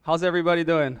How's everybody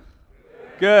doing?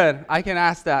 Good. I can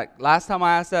ask that. Last time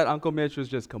I asked that, Uncle Mitch was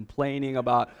just complaining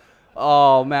about,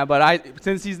 oh man, but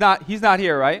since he's not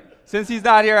here, right? Since he's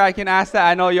not here, I can ask that.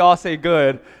 I know you all say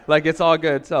good, like it's all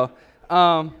good. So,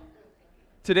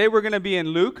 today we're going to be in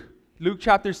Luke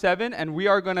chapter 7, and we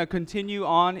are going to continue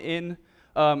on in,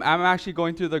 I'm actually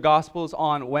going through the Gospels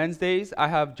on Wednesdays. I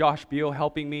have Josh Beal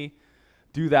helping me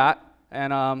do that.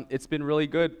 And it's been really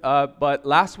good. But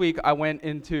last week I went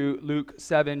into Luke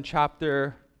 7,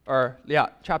 chapter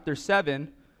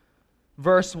 7,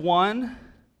 verse 1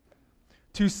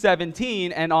 to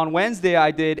 17. And on Wednesday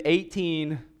I did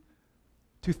 18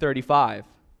 to 35.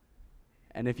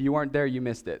 And if you weren't there, you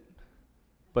missed it.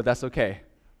 But that's okay,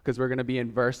 because we're going to be in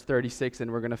verse 36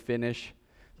 and we're going to finish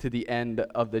to the end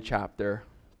of the chapter.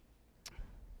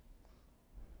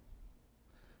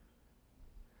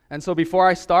 And so before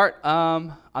I start,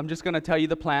 I'm just going to tell you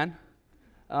the plan.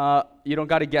 You don't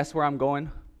got to guess where I'm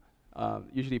going.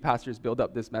 Usually pastors build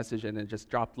up this message and then just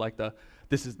drop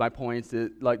this is my points,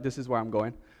 this is where I'm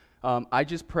going. I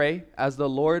just pray as the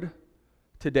Lord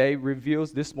today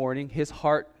reveals this morning his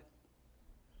heart,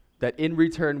 that in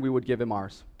return we would give him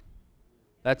ours.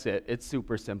 That's it. It's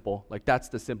super simple. That's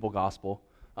the simple gospel.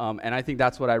 And I think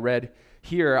that's what I read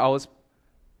here. I was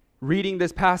reading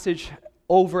this passage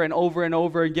over and over and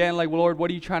over again, Lord,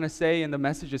 what are you trying to say? And the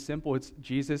message is simple. It's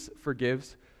Jesus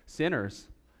forgives sinners.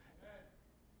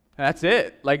 That's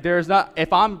it.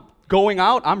 If I'm going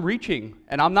out, I'm reaching,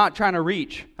 and I'm not trying to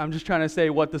reach. I'm just trying to say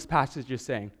what this passage is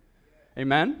saying.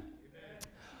 Amen?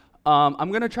 I'm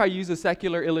going to try to use a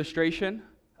secular illustration.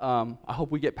 I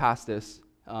hope we get past this.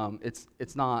 It's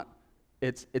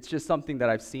just something that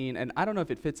I've seen, and I don't know if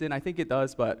it fits in. I think it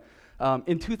does, but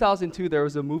in 2002, there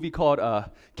was a movie called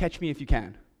Catch Me If You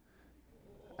Can.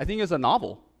 I think it was a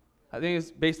novel. I think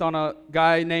it's based on a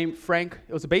guy named Frank.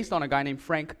 It was based on a guy named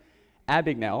Frank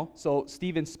Abagnale. So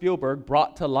Steven Spielberg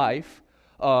brought to life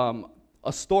a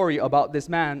story about this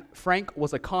man. Frank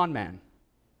was a con man.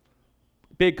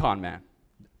 Big con man.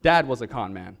 Dad was a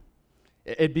con man.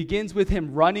 It begins with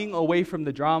him running away from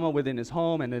the drama within his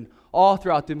home, and then all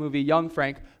throughout the movie, young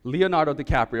Frank, Leonardo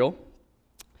DiCaprio,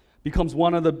 becomes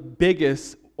one of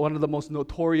the most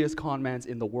notorious con men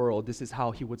in the world. This is how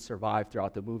he would survive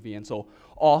throughout the movie. And so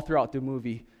all throughout the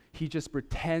movie, he just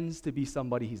pretends to be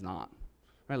somebody he's not.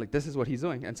 Right? This is what he's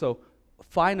doing. And so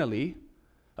finally,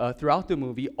 throughout the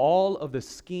movie, all of the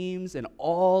schemes and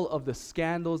all of the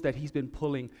scandals that he's been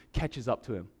pulling catches up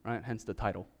to him. Right? Hence the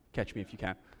title, Catch Me If You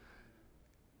Can.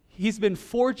 He's been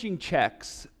forging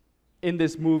checks in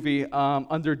this movie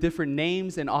under different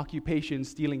names and occupations,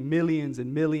 stealing millions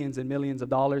and millions and millions of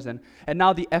dollars. And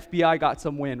now the FBI got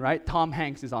some win, right? Tom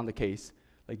Hanks is on the case.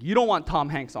 You don't want Tom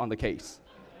Hanks on the case.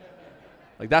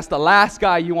 That's the last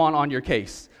guy you want on your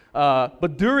case.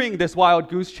 But during this wild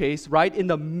goose chase, right in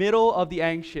the middle of the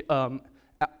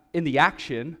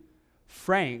action,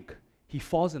 Frank, he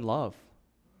falls in love.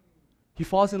 He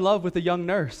falls in love with a young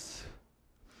nurse.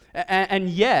 And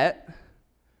yet,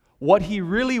 what he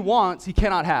really wants, he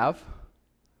cannot have,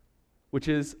 which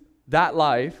is that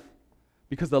life,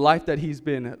 because the life that he's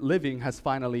been living has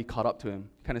finally caught up to him.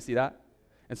 Kind of see that?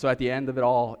 And so at the end of it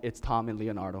all, it's Tom and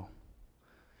Leonardo.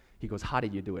 He goes, how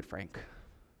did you do it, Frank?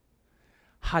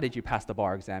 How did you pass the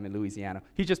bar exam in Louisiana?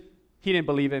 He didn't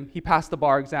believe him. He passed the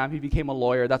bar exam. He became a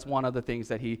lawyer. That's one of the things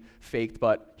that he faked,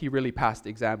 but he really passed the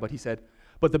exam. But he said,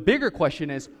 but the bigger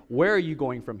question is, where are you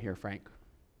going from here, Frank?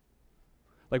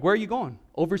 Where are you going?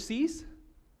 Overseas?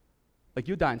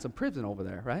 You die in some prison over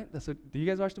there, right? Do you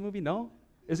guys watch the movie? No?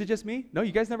 Is it just me? No,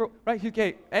 you guys never, right?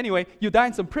 Okay, anyway, you die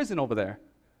in some prison over there.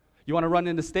 You want to run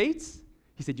in the States?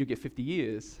 He said, you get 50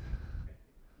 years.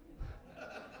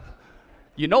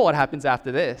 You know what happens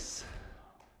after this,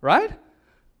 right?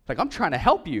 I'm trying to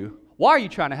help you. Why are you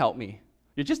trying to help me?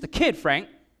 You're just a kid, Frank.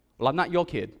 Well, I'm not your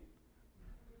kid.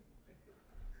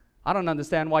 I don't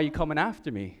understand why you're coming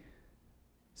after me.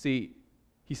 See,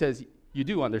 he says, you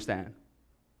do understand.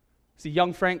 See,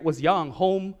 young Frank was young.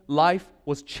 Home life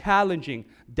was challenging.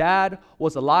 Dad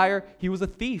was a liar. He was a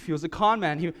thief. He was a con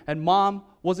man. And mom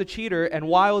was a cheater. And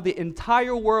while the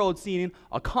entire world seen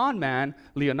a con man,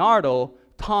 Leonardo,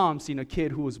 Tom seen a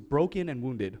kid who was broken and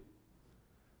wounded.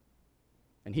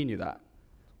 And he knew that.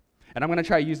 And I'm going to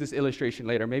try to use this illustration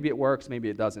later. Maybe it works, maybe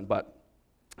it doesn't.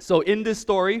 So in this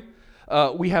story,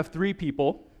 we have three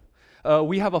people.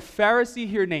 We have a Pharisee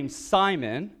here named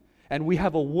Simon, and we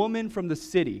have a woman from the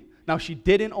city. Now, she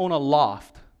didn't own a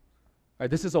loft. Right,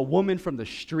 this is a woman from the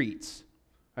streets.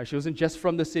 Right, she wasn't just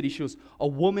from the city. She was a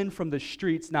woman from the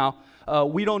streets. Now,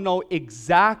 we don't know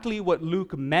exactly what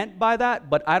Luke meant by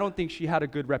that, but I don't think she had a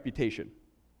good reputation.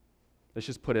 Let's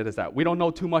just put it as that. We don't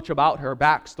know too much about her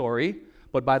backstory,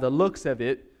 but by the looks of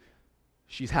it,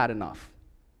 she's had enough.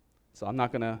 So I'm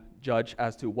not going to judge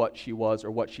as to what she was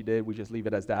or what she did. We just leave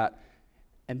it as that.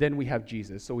 And then we have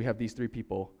Jesus. So we have these three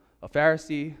people, a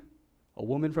Pharisee, a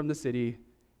woman from the city,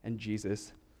 and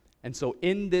Jesus. And so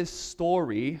in this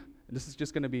story, and this is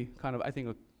just going to be kind of, I think,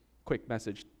 a quick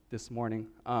message this morning.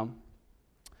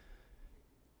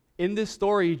 In this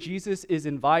story, Jesus is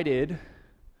invited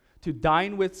to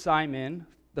dine with Simon,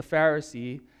 the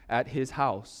Pharisee, at his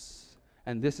house.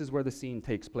 And this is where the scene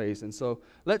takes place. And so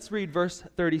let's read verse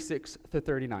 36 to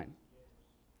 39.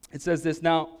 It says this,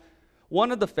 "Now,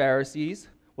 one of the Pharisees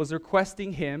was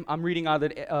requesting him." I'm reading out of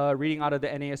the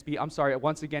NASB. I'm sorry,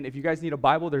 once again, if you guys need a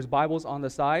Bible, there's Bibles on the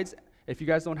sides. If you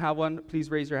guys don't have one, please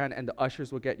raise your hand and the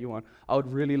ushers will get you one. I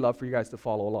would really love for you guys to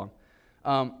follow along.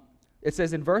 It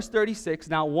says in verse 36,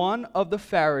 "Now one of the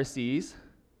Pharisees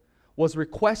was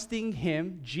requesting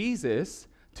him, Jesus,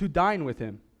 to dine with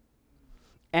him.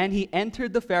 And he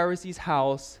entered the Pharisee's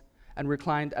house and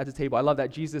reclined at the table." I love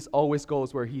that Jesus always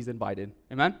goes where he's invited.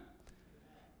 Amen?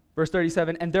 Verse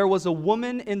 37, "And there was a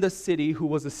woman in the city who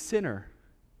was a sinner.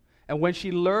 And when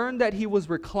she learned that he was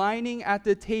reclining at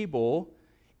the table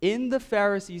in the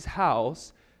Pharisee's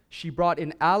house, she brought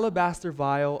an alabaster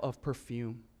vial of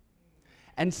perfume.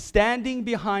 And standing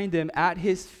behind him at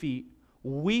his feet,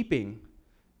 weeping,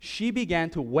 she began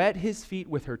to wet his feet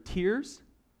with her tears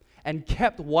and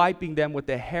kept wiping them with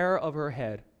the hair of her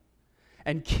head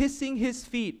and kissing his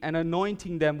feet and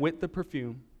anointing them with the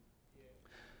perfume.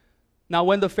 Now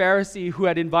when the Pharisee who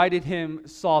had invited him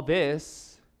saw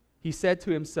this, he said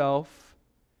to himself,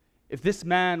 'If this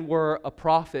man were a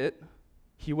prophet,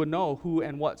 he would know who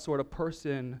and what sort of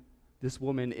person this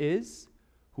woman is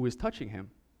who is touching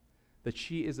him, that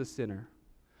she is a sinner.'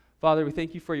 Father, we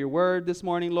thank you for your word this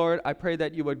morning, Lord. I pray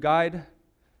that you would guide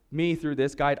me through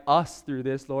this, guide us through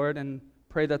this, Lord, and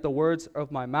pray that the words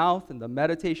of my mouth and the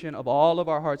meditation of all of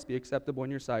our hearts be acceptable in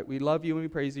your sight. We love you and we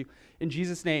praise you. In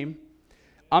Jesus' name,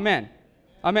 amen.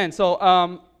 Amen. So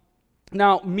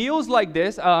now meals like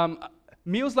this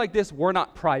were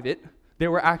not private. They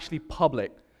were actually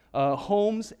public.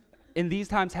 Homes in these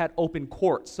times had open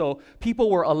courts, so people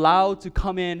were allowed to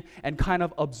come in and kind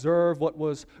of observe what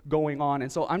was going on.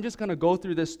 And so I'm just going to go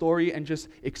through this story and just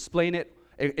explain it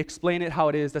how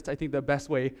it is. That's, I think, the best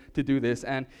way to do this.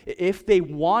 And if they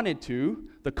wanted to,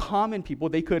 the common people,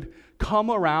 they could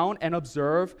come around and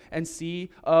observe and see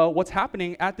what's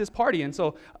happening at this party. And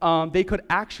so they could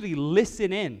actually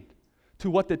listen in to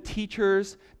what the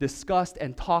teachers discussed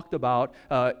and talked about.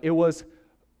 It was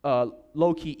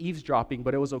low-key eavesdropping,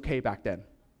 but it was okay back then,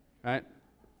 right?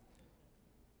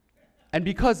 And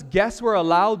because guests were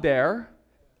allowed there,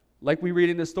 like we read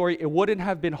in the story, it wouldn't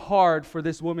have been hard for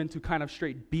this woman to kind of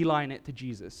straight beeline it to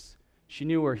Jesus. She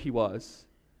knew where he was.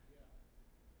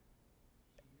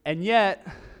 And yet,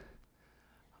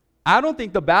 I don't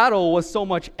think the battle was so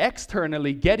much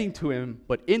externally getting to him,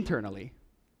 but internally.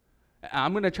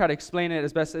 I'm going to try to explain it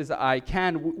as best as I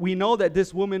can. We know that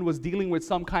this woman was dealing with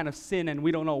some kind of sin, and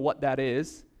we don't know what that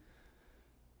is.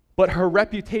 But her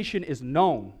reputation is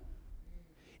known.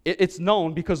 It's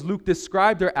known because Luke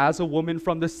described her as a woman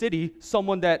from the city,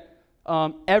 someone that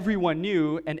everyone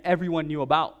knew and everyone knew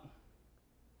about.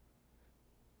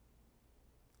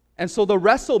 And so the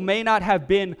wrestle may not have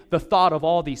been the thought of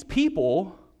all these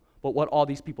people, but what all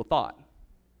these people thought.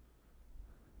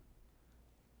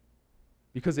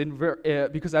 Because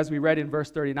as we read in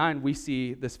verse 39, we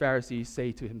see this Pharisee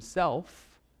say to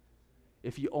himself,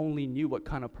 "If you only knew what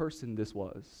kind of person this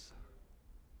was."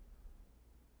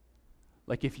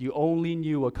 Like, if you only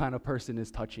knew what kind of person is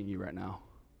touching you right now.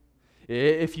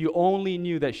 If you only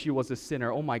knew that she was a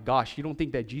sinner. Oh my gosh, you don't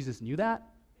think that Jesus knew that?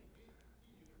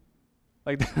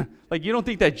 Like you don't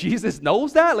think that Jesus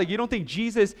knows that? Like, you don't think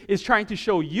Jesus is trying to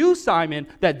show you, Simon,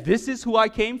 that this is who I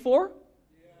came for?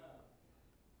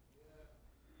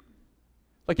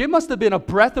 Like, it must have been a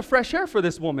breath of fresh air for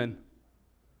this woman.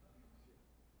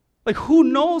 Like, who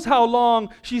knows how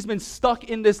long she's been stuck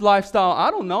in this lifestyle?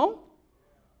 I don't know.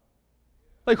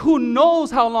 Like, who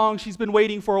knows how long she's been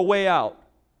waiting for a way out?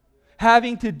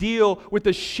 Having to deal with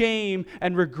the shame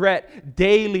and regret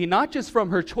daily, not just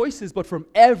from her choices, but from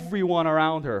everyone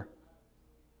around her.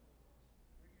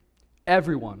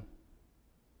 Everyone.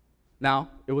 Now,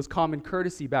 it was common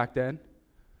courtesy back then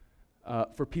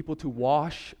for people to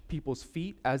wash people's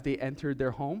feet as they entered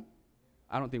their home.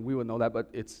 I don't think we would know that,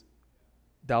 but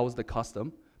that was the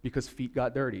custom because feet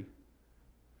got dirty.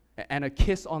 And a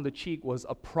kiss on the cheek was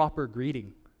a proper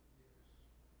greeting.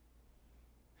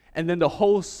 And then the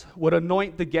host would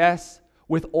anoint the guests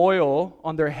with oil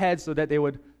on their heads so that they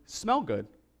would smell good.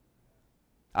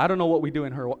 I don't know what we do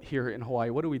here in Hawaii.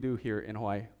 What do we do here in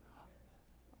Hawaii?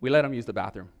 We let them use the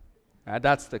bathroom.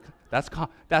 That's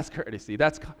courtesy.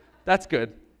 That's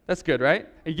good. That's good, right?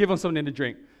 And give them something to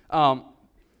drink.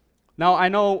 Now, I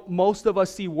know most of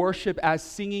us see worship as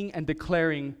singing and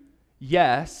declaring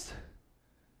yes,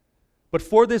 but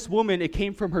for this woman, it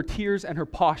came from her tears and her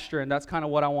posture, and that's kind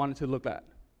of what I wanted to look at.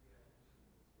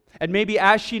 And maybe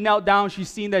as she knelt down, she's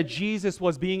seen that Jesus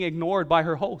was being ignored by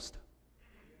her host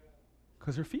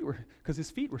because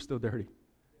his feet were still dirty.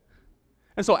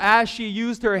 And so as she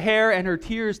used her hair and her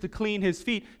tears to clean his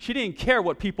feet, she didn't care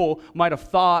what people might have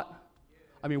thought.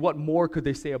 I mean, what more could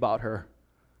they say about her?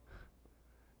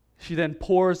 She then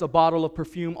pours a bottle of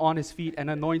perfume on his feet and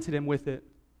anointed him with it.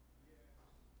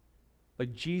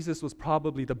 Like Jesus was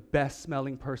probably the best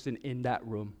smelling person in that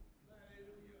room.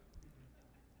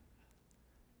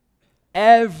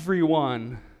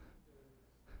 Everyone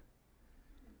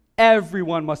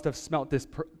must have smelt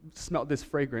this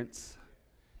fragrance.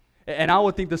 And I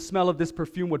would think the smell of this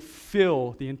perfume would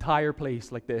fill the entire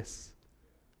place like this.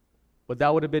 But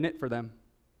that would have been it for them.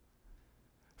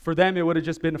 For them, it would have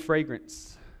just been a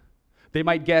fragrance. They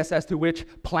might guess as to which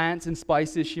plants and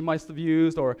spices she must have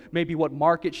used, or maybe what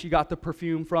market she got the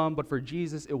perfume from, but for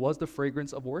Jesus, it was the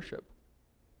fragrance of worship.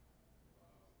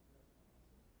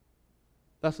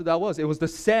 That's what that was. It was the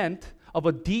scent of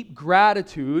a deep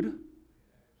gratitude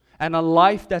and a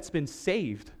life that's been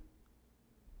saved.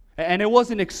 And it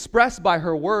wasn't expressed by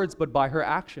her words, but by her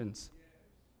actions.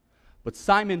 But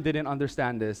Simon didn't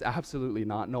understand this. Absolutely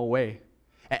not. No way.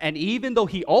 And even though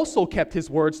he also kept his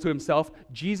words to himself,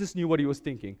 Jesus knew what he was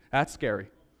thinking. That's scary.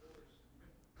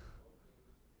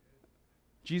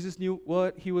 Jesus knew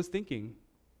what he was thinking.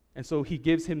 And so he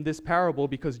gives him this parable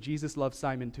because Jesus loves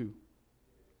Simon too.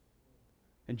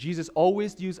 And Jesus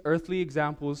always used earthly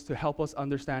examples to help us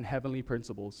understand heavenly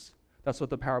principles. That's what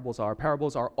the parables are.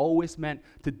 Parables are always meant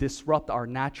to disrupt our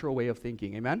natural way of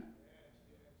thinking. Amen?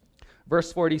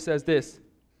 Verse 40 says this.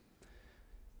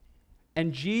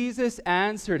 And Jesus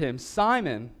answered him,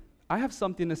 Simon, I have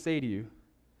something to say to you.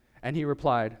 And he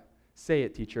replied, say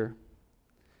it, teacher.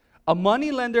 A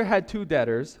moneylender had 2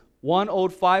 debtors. One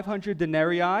owed 500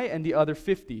 denarii and the other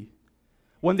 50.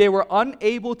 When they were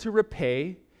unable to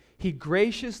repay, he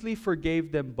graciously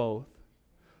forgave them both.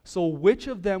 So which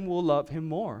of them will love him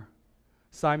more?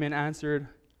 Simon answered,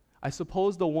 I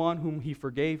suppose the one whom he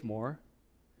forgave more.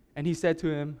 And he said to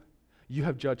him, you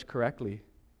have judged correctly.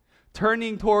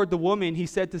 Turning toward the woman, he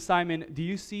said to Simon, do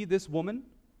you see this woman?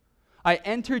 I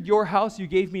entered your house, you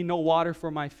gave me no water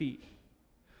for my feet.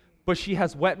 But she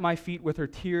has wet my feet with her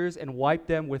tears and wiped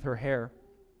them with her hair.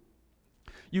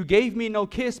 You gave me no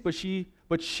kiss, but she,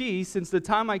 since the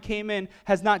time I came in,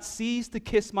 has not ceased to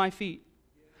kiss my feet.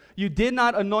 You did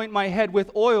not anoint my head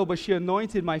with oil, but she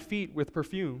anointed my feet with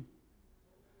perfume.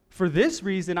 For this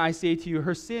reason I say to you,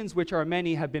 her sins, which are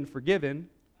many, have been forgiven,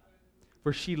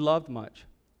 for she loved much.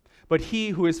 But he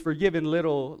who is forgiven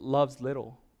little loves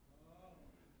little.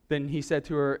 Then he said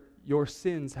to her, your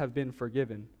sins have been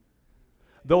forgiven.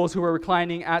 Those who were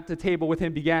reclining at the table with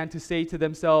him began to say to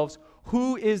themselves,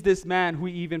 who is this man who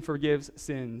even forgives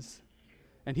sins?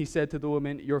 And he said to the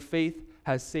woman, your faith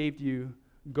has saved you.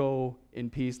 Go in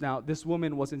peace. Now, this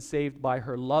woman wasn't saved by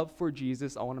her love for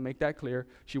Jesus. I want to make that clear.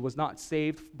 She was not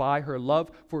saved by her love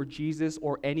for Jesus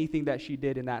or anything that she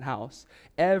did in that house.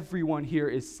 Everyone here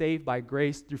is saved by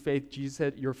grace through faith. Jesus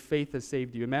said, your faith has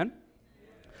saved you. Amen?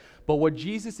 But what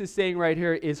Jesus is saying right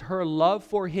here is her love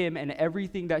for him and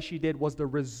everything that she did was the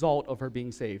result of her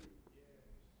being saved.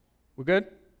 We're good?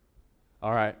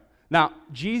 All right. Now,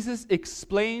 Jesus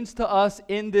explains to us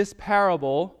in this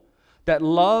parable that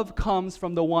love comes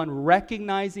from the one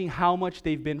recognizing how much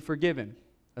they've been forgiven.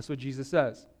 That's what Jesus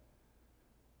says.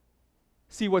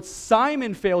 See, what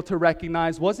Simon failed to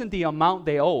recognize wasn't the amount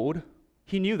they owed.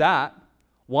 He knew that.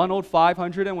 One owed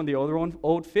 500 and when the other one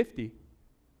owed 50.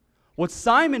 What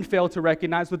Simon failed to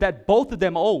recognize was that both of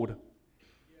them owed.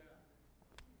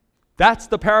 That's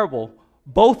the parable.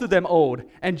 Both of them owed.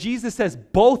 And Jesus says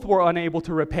both were unable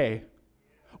to repay.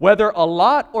 Whether a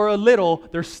lot or a little,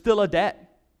 there's still a debt.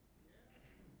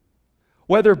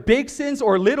 Whether big sins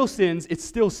or little sins, it's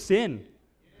still sin.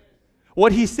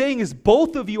 What he's saying is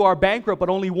both of you are bankrupt, but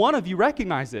only one of you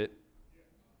recognize it.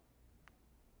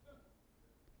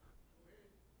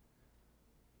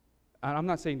 And I'm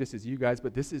not saying this is you guys,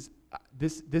 but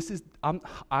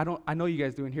I know you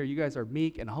guys doing here. You guys are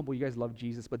meek and humble. You guys love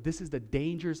Jesus, but this is the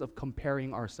dangers of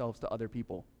comparing ourselves to other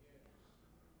people.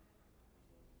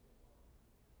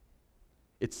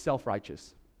 It's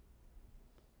self-righteous.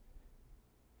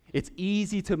 It's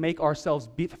easy to make ourselves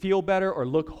feel better or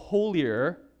look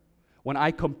holier when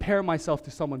I compare myself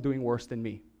to someone doing worse than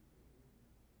me.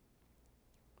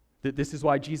 This is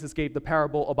why Jesus gave the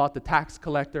parable about the tax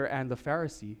collector and the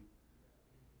Pharisee.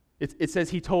 It says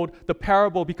he told the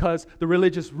parable because the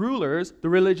religious rulers, the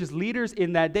religious leaders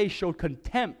in that day showed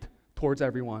contempt towards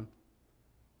everyone.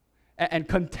 And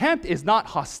contempt is not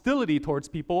hostility towards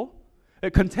people.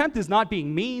 Contempt is not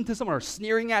being mean to someone or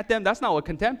sneering at them. That's not what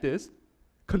contempt is.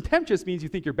 Contempt just means you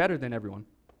think you're better than everyone.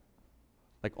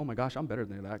 Like, oh my gosh, I'm better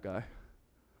than that guy.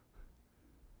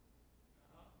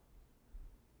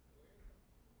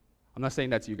 I'm not saying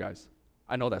that's you guys.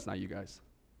 I know that's not you guys.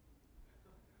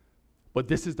 But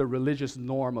this is the religious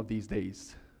norm of these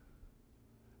days.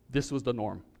 This was the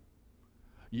norm.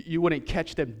 You wouldn't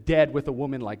catch them dead with a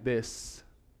woman like this.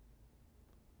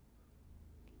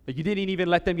 Like you didn't even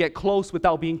let them get close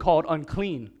without being called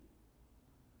unclean.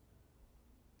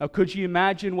 Now, could you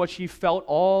imagine what she felt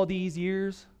all these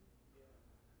years?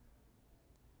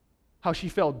 How she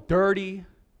felt dirty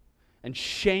and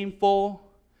shameful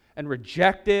and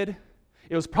rejected.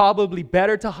 It was probably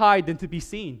better to hide than to be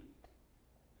seen.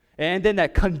 And then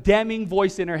that condemning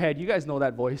voice in her head. You guys know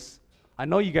that voice. I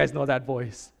know you guys know that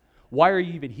voice. Why are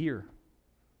you even here?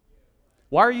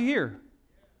 Why are you here?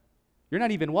 You're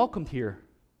not even welcomed here.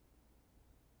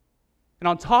 And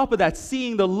on top of that,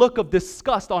 seeing the look of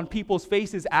disgust on people's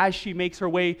faces as she makes her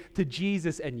way to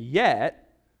Jesus, and yet,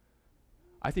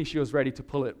 I think she was ready to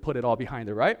put it all behind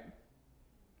her, right?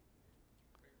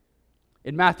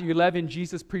 In Matthew 11,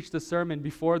 Jesus preached a sermon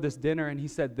before this dinner, and he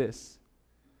said this.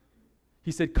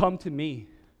 He said, "Come to me.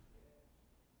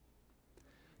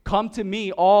 Come to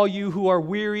me, all you who are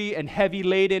weary and heavy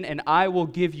laden, and I will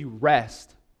give you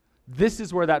rest." This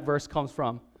is where that verse comes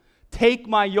from. "Take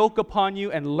my yoke upon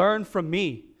you and learn from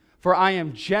me, for I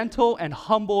am gentle and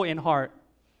humble in heart,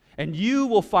 and you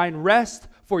will find rest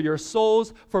for your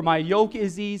souls, for my yoke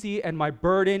is easy and my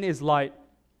burden is light."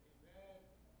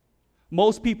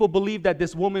 Most people believe that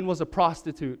this woman was a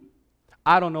prostitute.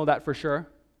 I don't know that for sure.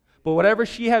 But whatever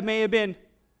may have been,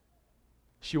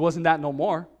 she wasn't that no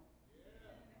more.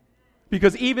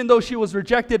 Because even though she was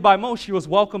rejected by most, she was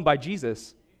welcomed by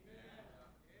Jesus.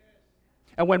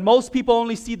 And when most people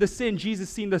only see the sin, Jesus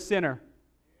seen the sinner.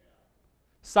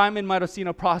 Simon might have seen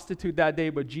a prostitute that day,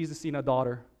 but Jesus seen a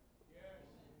daughter.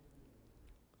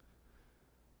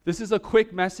 This is a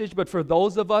quick message, but for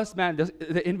those of us, man,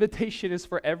 the invitation is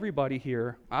for everybody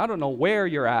here. I don't know where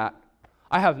you're at.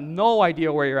 I have no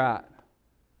idea where you're at.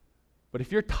 But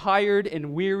if you're tired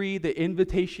and weary, the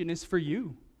invitation is for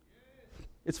you.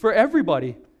 It's for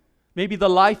everybody. Maybe the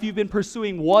life you've been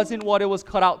pursuing wasn't what it was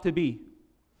cut out to be.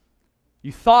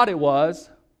 You thought it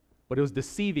was, but it was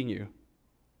deceiving you.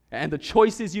 And the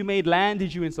choices you made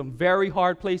landed you in some very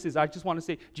hard places. I just want to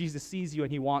say, Jesus sees you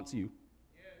and he wants you.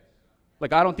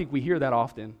 Like, I don't think we hear that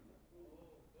often.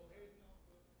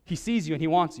 He sees you and he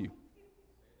wants you.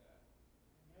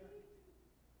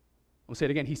 I'll say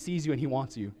it again. He sees you and he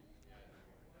wants you.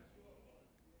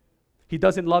 He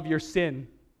doesn't love your sin,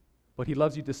 but he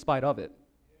loves you despite of it.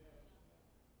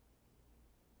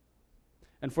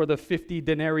 And for the 50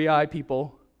 denarii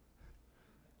people,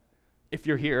 if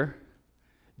you're here,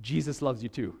 Jesus loves you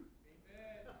too.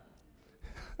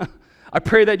 I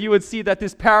pray that you would see that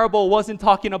this parable wasn't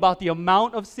talking about the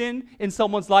amount of sin in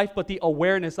someone's life, but the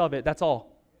awareness of it. That's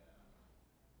all.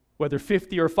 Whether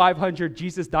 50 or 500,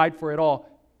 Jesus died for it all.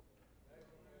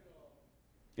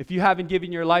 If you haven't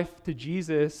given your life to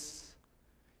Jesus,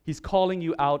 he's calling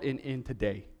you out and in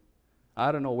today.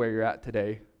 I don't know where you're at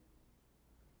today.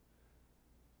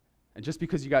 And just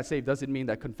because you got saved doesn't mean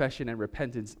that confession and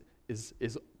repentance is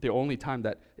the only time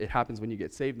that it happens when you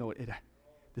get saved. No,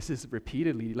 this is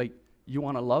repeatedly. Like, you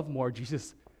want to love more,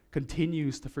 Jesus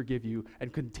continues to forgive you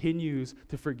and continues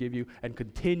to forgive you and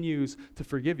continues to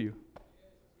forgive you.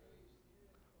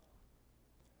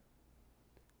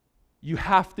 You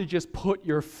have to just put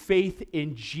your faith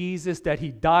in Jesus, that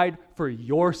he died for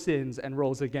your sins and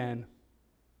rose again.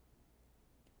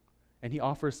 And he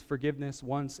offers forgiveness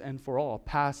once and for all.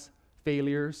 Past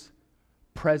failures,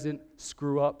 present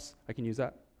screw-ups. I can use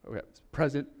that. Okay.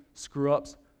 Present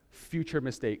screw-ups, future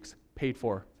mistakes paid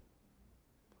for.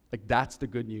 Like, that's the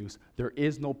good news. There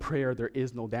is no prayer, there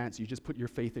is no dance. You just put your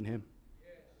faith in him.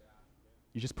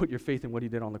 You just put your faith in what he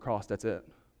did on the cross. That's it.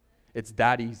 It's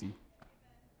that easy.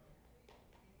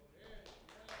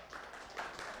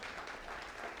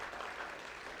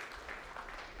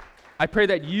 I pray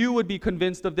that you would be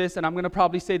convinced of this, and I'm going to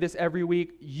probably say this every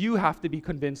week. You have to be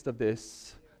convinced of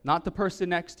this. Not the person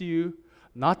next to you,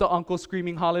 not the uncle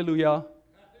screaming hallelujah.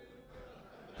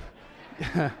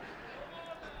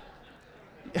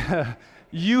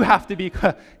 You have to be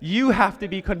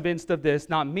convinced of this,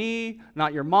 not me,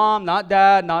 not your mom, not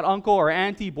dad, not uncle or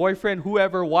auntie, boyfriend,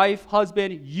 whoever, wife,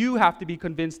 husband. You have to be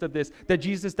convinced of this, that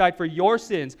Jesus died for your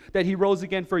sins, that he rose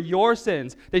again for your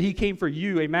sins, that he came for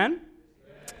you. Amen?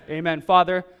 Amen.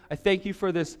 Father, I thank you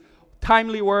for this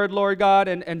timely word, Lord God,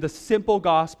 and the simple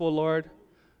gospel, Lord.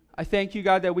 I thank you,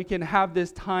 God, that we can have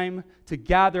this time to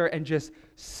gather and just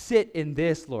sit in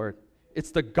this, Lord.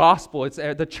 It's the gospel.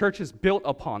 The church is built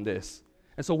upon this.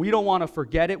 And so we don't want to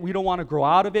forget it. We don't want to grow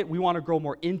out of it. We want to grow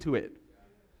more into it.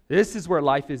 This is where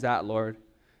life is at, Lord.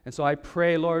 And so I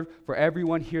pray, Lord, for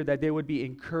everyone here that they would be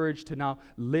encouraged to now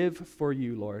live for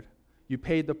you, Lord. You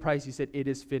paid the price. You said it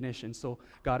is finished. And so,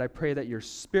 God, I pray that your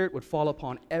spirit would fall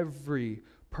upon every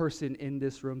person in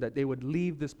this room, that they would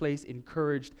leave this place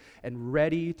encouraged and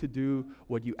ready to do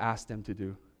what you asked them to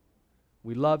do.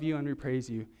 We love you and we praise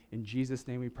you. In Jesus'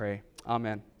 name we pray.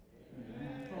 Amen.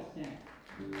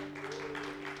 Amen.